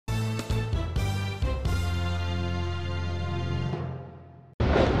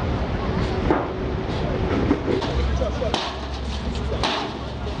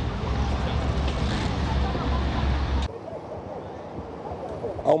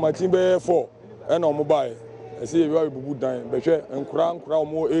my team be 4 and on mobile. I say you have bubu dan be hwe nkura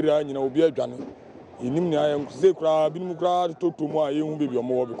mo area nyina obi adwane enim ni ayem say kura binim kura to mu a yehu bebi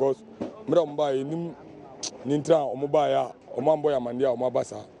omo because mra mobile enim nintra omo ba ya omo ambo ya mande a omo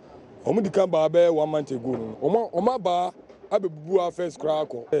abasa omo dikan ba be 1 month ago no omo ba abebubu a first kura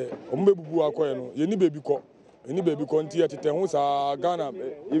akọ omo bebubu akọ ye no ye ni bebi kọ eni bebi kọ nti atete ho sa Ghana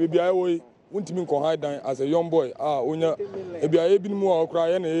ye bebi aye wo untimi nko high down as a young boy onya ebia ebinim a okra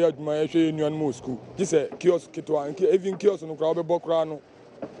ye na ye adwuma ye hwe nuan mo school gise kiosk kitwa even kiosk no kra obebo kra no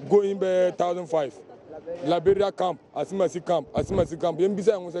going be 1,500 Liberia camp asimasi camp ye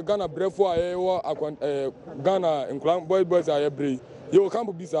mbisa ho se Ghana brefo a ye wo Ghana nkran boys a ye bre ye camp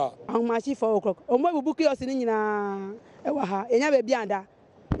bisa ahmachi 4 o'clock omo ebubu kiosk ni nyina e wa ha enya be bianda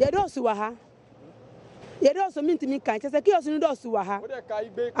ye do su wa ha ye do so minti kan chese kiosk ni do su wa ha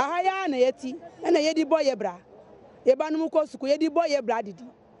aha ya na yeti na ye di boy ye bra ye ba num ko suku ye di boy ye bra didi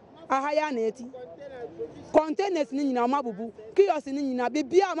aha ya na yeti containers ni nyina mabubu kiosk ni nyina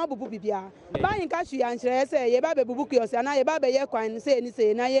bibia mabubu bibia ba yin ka hwe ya nkyere se ye ba be bubu kiosk na ye ba be ye kwan se ni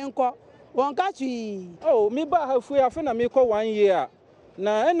se na ye nko won ka hwe oh mi ba ha fu ya fe na mi ko 1 year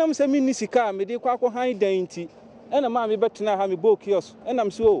na enam se mi ni sika me di kwa ko han dan ti ena ma mi betena ha mi bo kiosk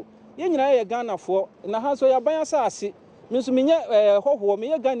enam se o ye nyina ye Ghana fo na ha so ya ban asase mi so menye hoho me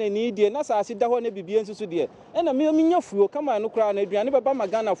ye Ghana ni die na asase da ho na bibie nsusu die ena mi nya fuo kama no kra na aduane baba ma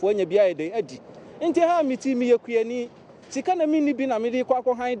Ghana fo anya bia ye den adi nti ha mi ti mi ye kuani sika na mi ni bi na mi di kwa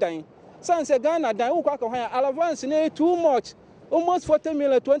ko han dan sanse Ghana dan wo kwa ko han allowance na too much almost 40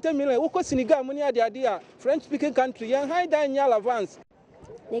 million 20 million wo ko Senegal mo ni ade a French speaking country yan han dan nya allowance.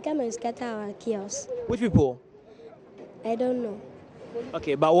 They come and scatter our kiosk. Which people? I don't know.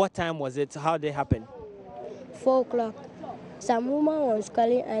 Okay, but what time was it? How did it happen? 4 o'clock. Some woman was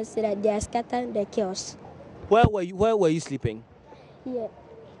calling and said that they are scattering the kiosk. Where were you sleeping? Yeah.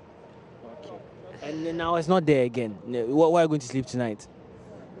 Okay. And now it's not there again. Where are you going to sleep tonight?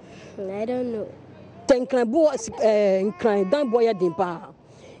 I don't know. Tenkran bo nkran dan boy dimpa.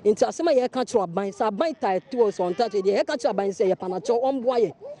 Inti asema ye ka tro aban sa aban title so on touch ye ka tro aban say ye panacho on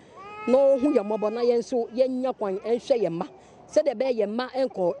boy. No hu ye mobo na ye nso ye nya kwan enhwe ye ma. Se de be ye ma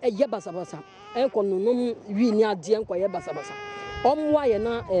enko ye basabasa. Enko nunum wi ni ade enko ye basabasa. Omwa ye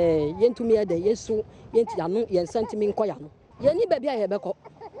na ye ntumi ye de yesu ye nti anu ye sentimi nko ya no. Ye ni baabi a ye beko.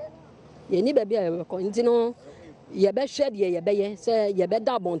 Ye ni baabi a ye beko. Nti no ye be hwe de ye be ye se ye be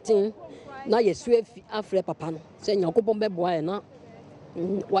da bonten na ye su afre papa no. Se nyakopon be boa ye na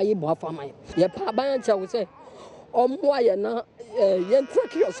why you boa for my ye pa ban cha wo say omwa ye na ye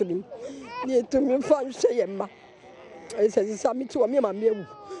ntaki osuni ni to me fa hwe ye ma e se sami to me ma mewu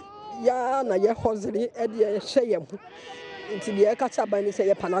ya na ye hozili e de hwe ye mu nti de ka cha ban ni say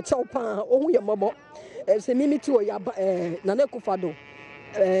ye pa na cha pa ohun ye mobo e se mimi to ya na na kufado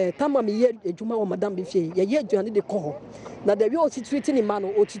tama me ye ejuma wo madam be fie ye aduane de ko na de we o situation ni ma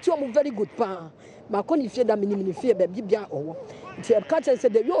no o titi o mu very good pa ma ko ni fie da minimi ni fie ba bibia owo nti e ka che se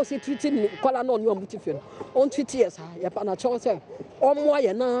de we o situation ni kwala na oni o mu ti fie no on tweet yes ha ye pa na cho se o mo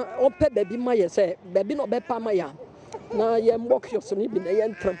aye na o pe ba bi ma ye se ba bi no be pa ma ya na ye mbok yo so ni bi na ye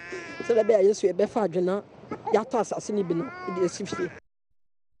ntram se de be ayesu e be fa adwena ya to asase ni bi no de esi fie